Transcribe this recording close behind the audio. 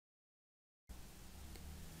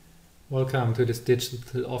Welcome to this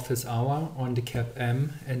digital office hour on the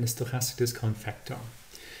CAPM and the stochastic discount factor.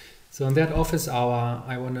 So in that office hour,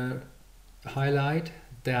 I want to highlight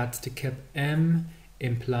that the CAPM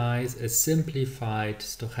implies a simplified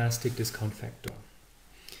stochastic discount factor.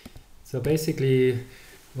 So basically,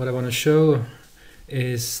 what I want to show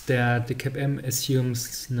is that the CAPM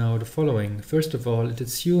assumes now the following. First of all, it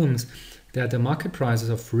assumes that the market prices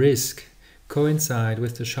of risk coincide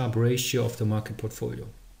with the Sharpe ratio of the market portfolio.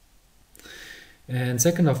 And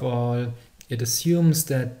second of all, it assumes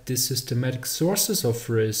that the systematic sources of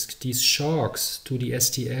risk, these shocks to the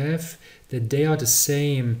SDF, that they are the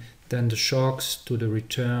same than the shocks to the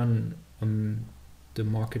return on the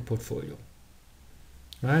market portfolio.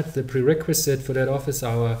 Right? The prerequisite for that office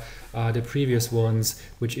hour are the previous ones,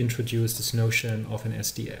 which introduced this notion of an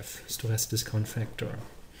SDF, stochastic discount factor.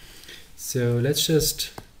 So let's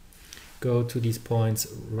just go to these points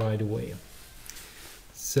right away.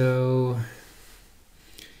 So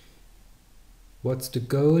what's the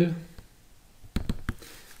goal?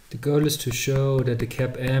 The goal is to show that the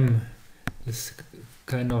CAPM is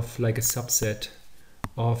kind of like a subset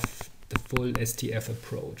of the full SDF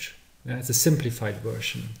approach. It's a simplified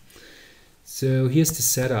version. So here's the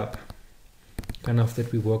setup kind of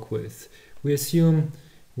that we work with. We assume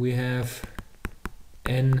we have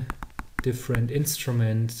n different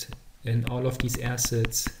instruments and all of these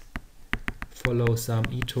assets follow some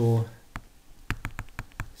Ito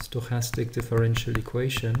stochastic differential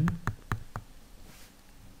equation.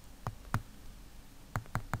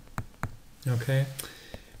 Okay.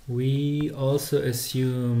 We also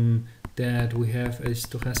assume that we have a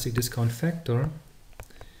stochastic discount factor,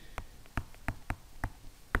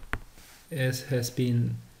 as has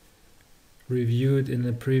been reviewed in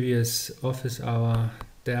the previous office hour.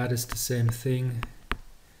 That is the same thing.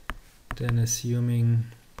 Then assuming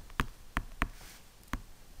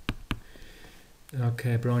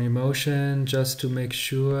Brownian motion, just to make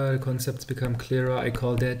sure the concepts become clearer, I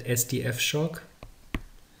call that SDF shock.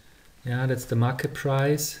 Yeah, that's the market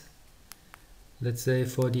price. Let's say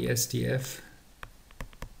for the SDF,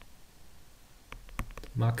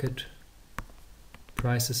 market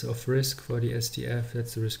prices of risk for the SDF,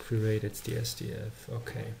 that's the risk-free rate, that's the SDF.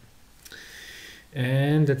 Okay.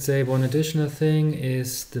 And let's say one additional thing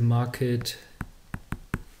is the market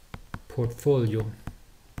portfolio,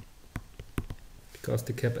 because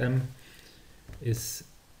the CAPM is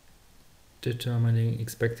determining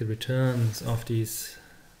expected returns of these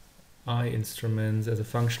I instruments as a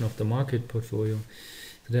function of the market portfolio.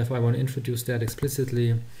 So therefore I want to introduce that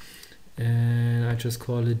explicitly, and I just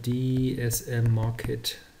call it DSM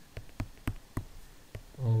market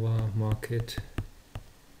over market,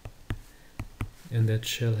 and that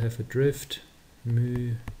shall have a drift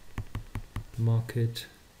mu market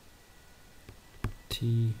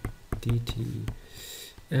T dt,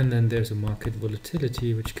 and then there's a market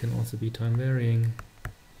volatility, which can also be time varying.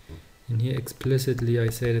 And here explicitly I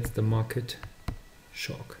say that's the market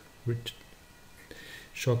shock,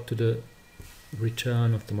 shock to the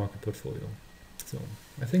return of the market portfolio. So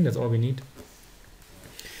I think that's all we need.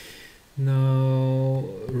 Now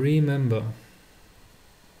remember,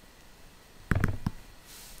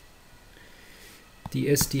 the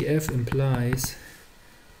SDF implies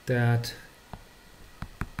that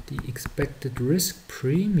the expected risk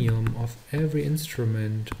premium of every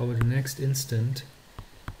instrument over the next instant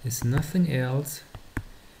is nothing else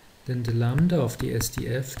than the lambda of the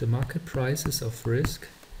SDF, the market prices of risk,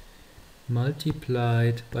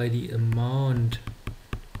 multiplied by the amount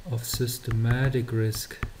of systematic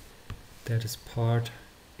risk that is part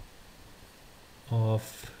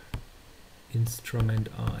of instrument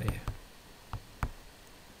I.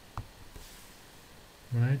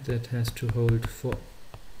 Right, that has to hold for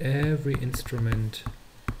every instrument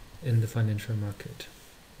in the financial market.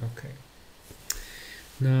 Okay.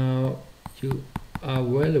 Now you are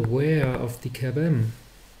well aware of the CAPM,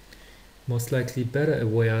 most likely better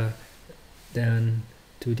aware than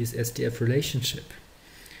to this SDF relationship.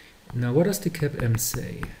 Now what does the CAPM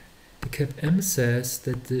say? The CAPM says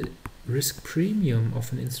that the risk premium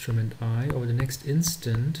of an instrument I over the next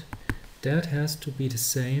instant, that has to be the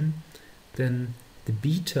same than the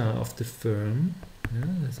beta of the firm.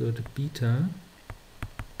 So the beta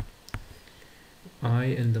I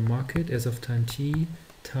in the market as of time t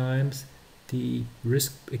times the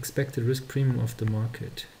expected risk premium of the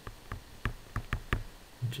market,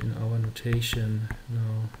 which in our notation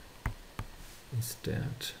now is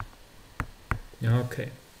that.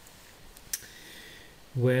 Okay.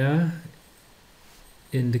 Where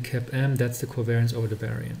in the CAPM, that's the covariance over the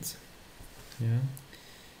variance. Yeah.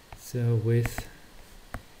 So with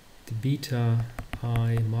the beta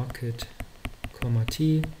I market comma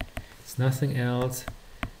t is nothing else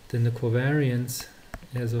than the covariance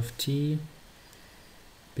as of t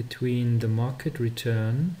between the market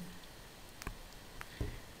return.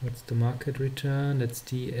 What's the market return? That's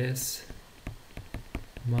ds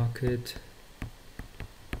market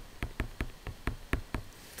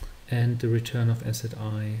and the return of asset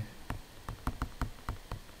I.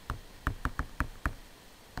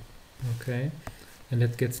 Okay, and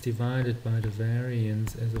that gets divided by the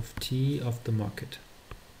variance as of t of the market.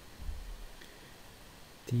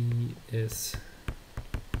 ds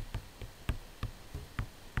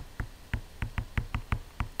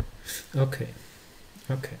okay.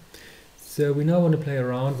 So we now want to play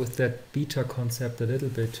around with that beta concept a little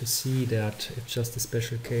bit to see that it's just a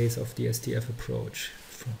special case of the SDF approach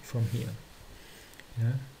from here.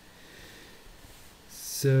 Yeah.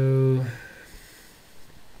 So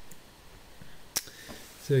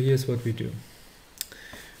here's what we do.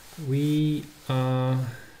 We are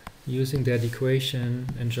using that equation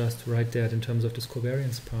and just write that in terms of this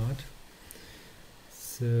covariance part.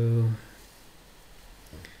 So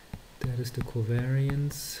that is the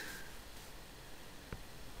covariance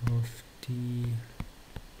of the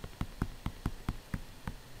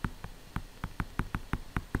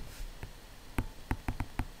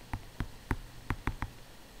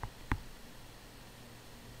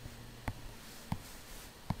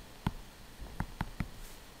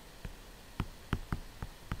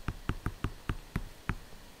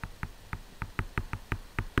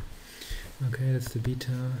okay, that's the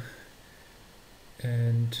beta,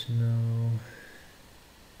 and now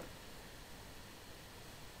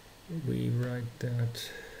we write that.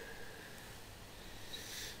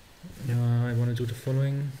 I want to do the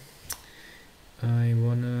following. I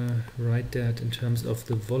want to write that in terms of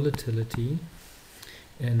the volatility,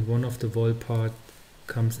 and one of the vol part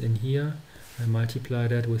comes in here. I multiply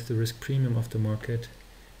that with the risk premium of the market,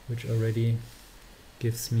 which already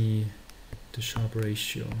gives me the Sharpe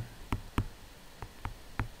ratio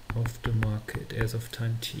of the market as of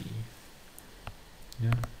time t.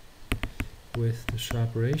 Yeah, with the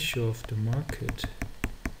Sharpe ratio of the market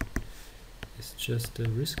is just the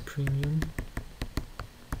risk premium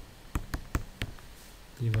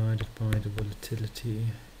divided by the volatility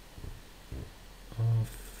of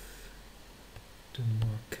the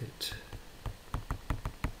market.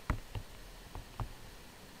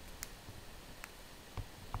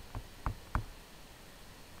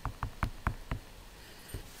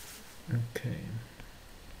 Okay,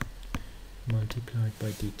 multiplied by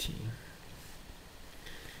dt.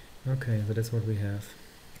 Okay, so that's what we have.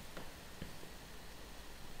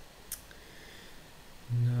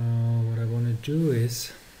 Now what I want to do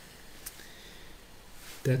is,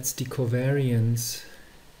 that's the covariance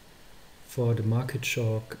for the market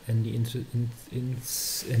shock and the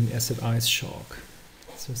asset I's shock.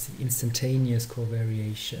 So it's the instantaneous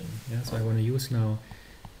covariation. Yeah? So I want to use now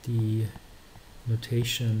the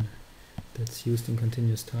notation that's used in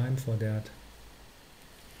continuous time for that,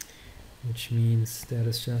 which means that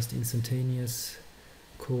is just instantaneous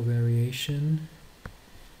covariation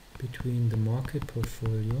between the market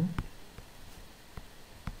portfolio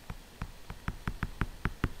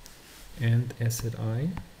and asset I.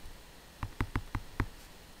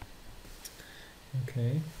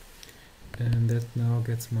 Okay, and that now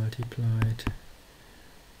gets multiplied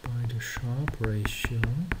by the Sharpe ratio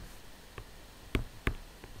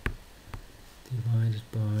divided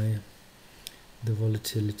by the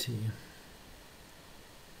volatility.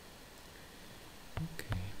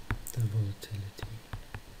 Okay, the volatility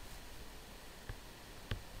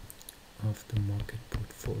of the market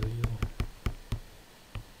portfolio.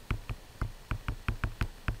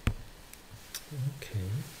 Okay,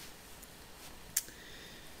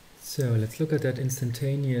 so let's look at that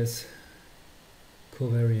instantaneous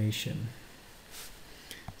covariation.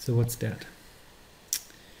 So what's that?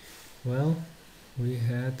 Well, we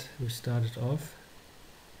started off.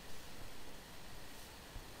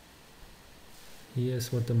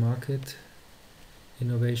 Here's what the market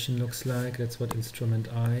innovation looks like. That's what instrument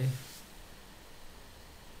I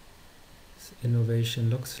innovation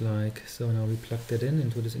looks like. So now we plug that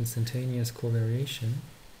into this instantaneous covariation.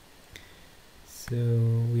 So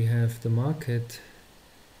we have the market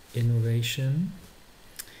innovation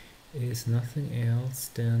is nothing else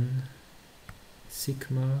than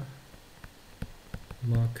sigma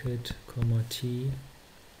market comma t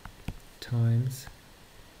times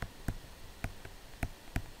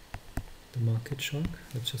the market shock.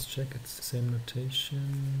 Let's just check it's the same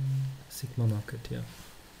notation. Sigma market, yeah.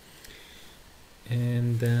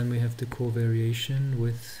 And then we have the covariation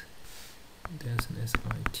with, there's an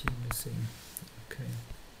SIT missing. Okay.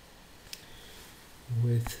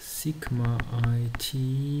 With sigma IT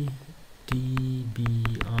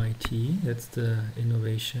dBit, that's the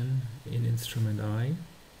innovation in instrument I.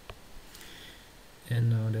 And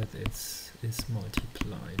now that is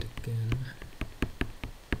multiplied again.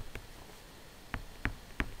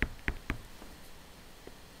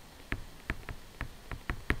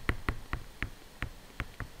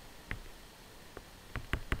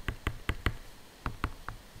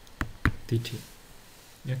 dt.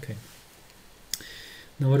 Okay.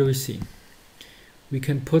 Now what do we see? We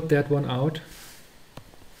can put that one out.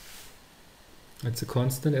 It's a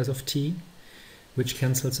constant as of t, which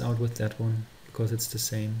cancels out with that one because it's the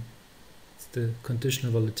same. It's the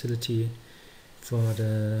conditional volatility for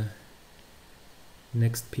the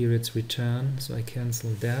next period's return. So I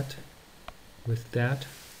cancel that with that.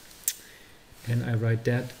 And I write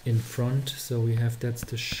that in front. So we have that's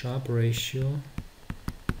the Sharpe ratio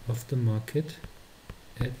of the market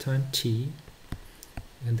at time t.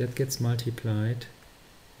 And that gets multiplied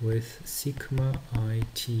with sigma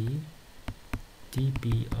IT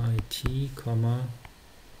dBit, comma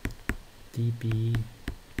dB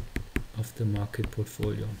of the market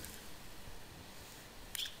portfolio.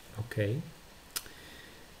 Okay.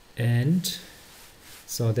 And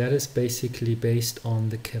so that is basically based on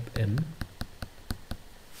the CAPM.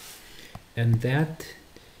 And that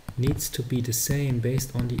needs to be the same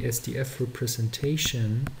based on the SDF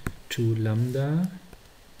representation to lambda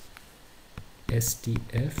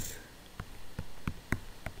SDF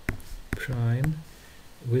prime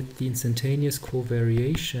with the instantaneous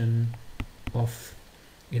covariation of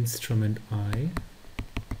instrument I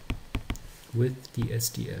with the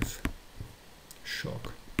SDF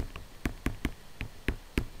shock.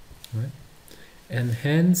 Right? And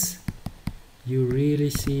hence you really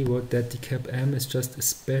see what that the CAPM is just a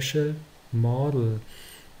special model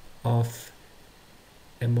of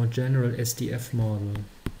a more general SDF model.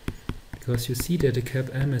 Because you see that the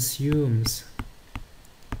CAPM assumes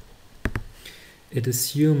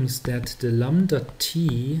that the lambda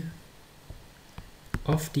t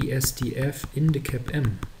of the SDF in the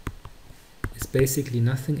CAPM is basically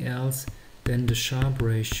nothing else than the Sharpe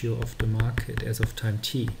ratio of the market as of time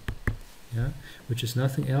t, yeah? Which is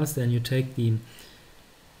nothing else than you take the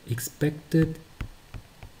expected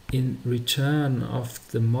in return of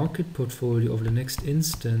the market portfolio of the next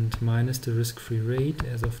instant minus the risk-free rate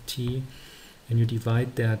as of t, and you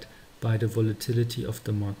divide that by the volatility of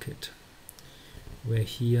the market. Where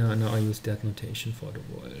here, now I use that notation for the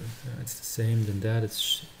vol. It's the same than that,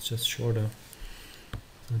 it's just shorter.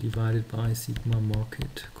 So divided by sigma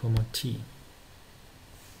market, comma t.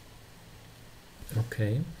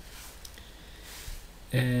 Okay.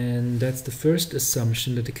 And that's the first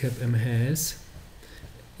assumption that the CAPM has,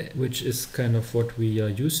 which is kind of what we are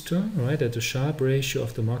used to, right? That the Sharpe ratio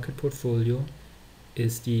of the market portfolio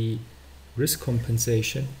is the risk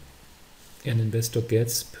compensation an investor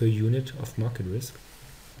gets per unit of market risk.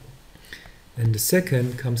 And the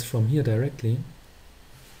second comes from here directly,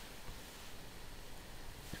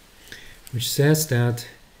 which says that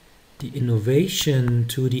the innovation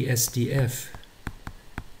to the SDF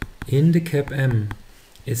in the CAPM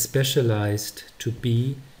is specialized to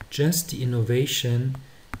be just the innovation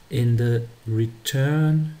in the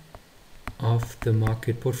return of the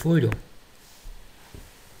market portfolio.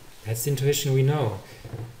 That's the intuition we know.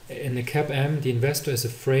 In the CAPM, the investor is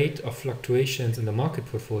afraid of fluctuations in the market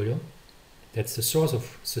portfolio. That's the source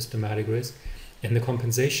of systematic risk. And the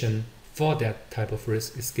compensation for that type of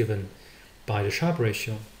risk is given by the Sharpe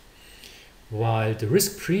ratio. While the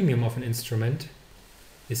risk premium of an instrument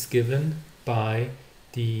is given by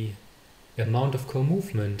the amount of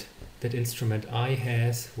co-movement that instrument I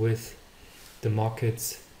has with the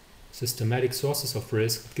market's systematic sources of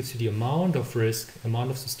risk. It gives you the amount of risk,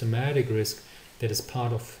 amount of systematic risk that is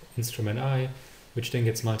part of instrument I, which then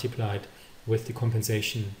gets multiplied with the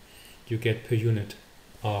compensation you get per unit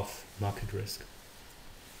of market risk.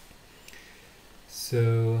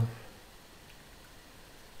 So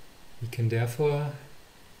we can therefore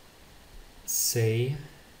say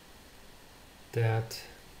that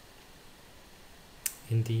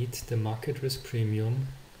indeed the market risk premium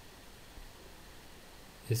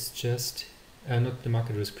is just not the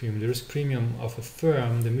market risk premium, the risk premium of a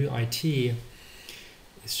firm, the mu IT,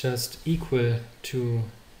 is just equal to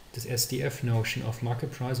this SDF notion of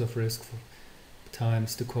market price of risk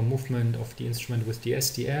times the co-movement of the instrument with the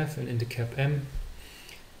SDF, and in the CAPM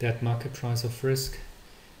that market price of risk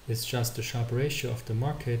is just the Sharpe ratio of the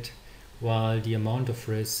market, while the amount of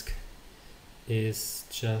risk is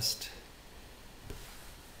just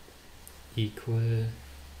equal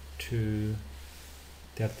to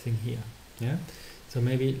that thing here. Yeah. So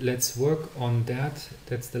maybe let's work on that.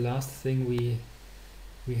 That's the last thing we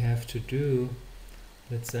have to do.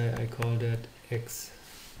 Let's say I call that x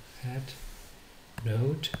hat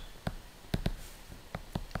node.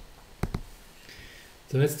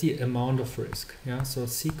 So that's the amount of risk. Yeah. So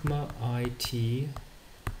sigma it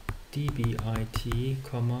db it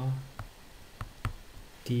comma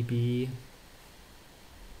db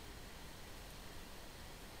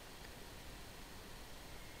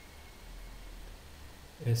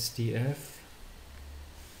SDF.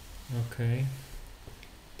 Okay.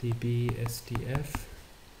 db SDF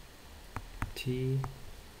t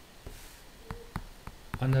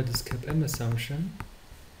under this CAPM assumption.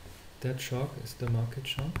 That shock is the market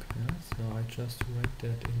shock. Yeah? So I just write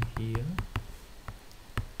that in here.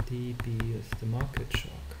 dB is the market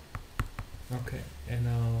shock. Okay, and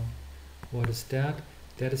now what is that?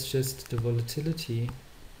 That is just the volatility.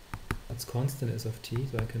 It's constant as of t,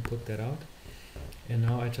 so I can put that out. And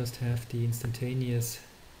now I just have the instantaneous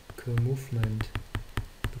co-movement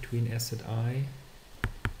between asset I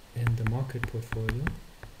and the market portfolio.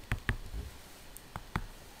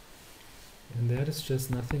 And that is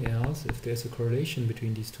just nothing else. If there's a correlation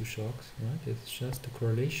between these two shocks, right? It's just the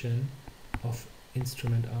correlation of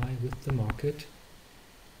instrument I with the market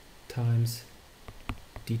times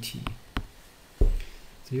dt.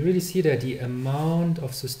 So you really see that the amount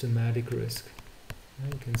of systematic risk,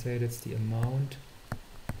 you can say that's the amount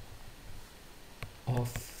of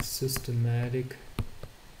systematic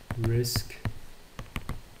risk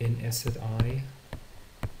in asset I.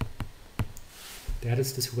 That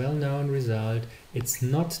is this well-known result. It's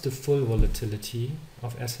not the full volatility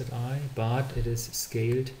of asset I, but it is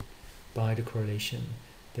scaled by the correlation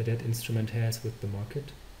that that instrument has with the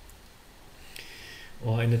market.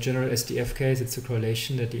 Or in a general SDF case, it's a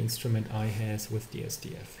correlation that the instrument I has with the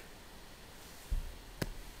SDF.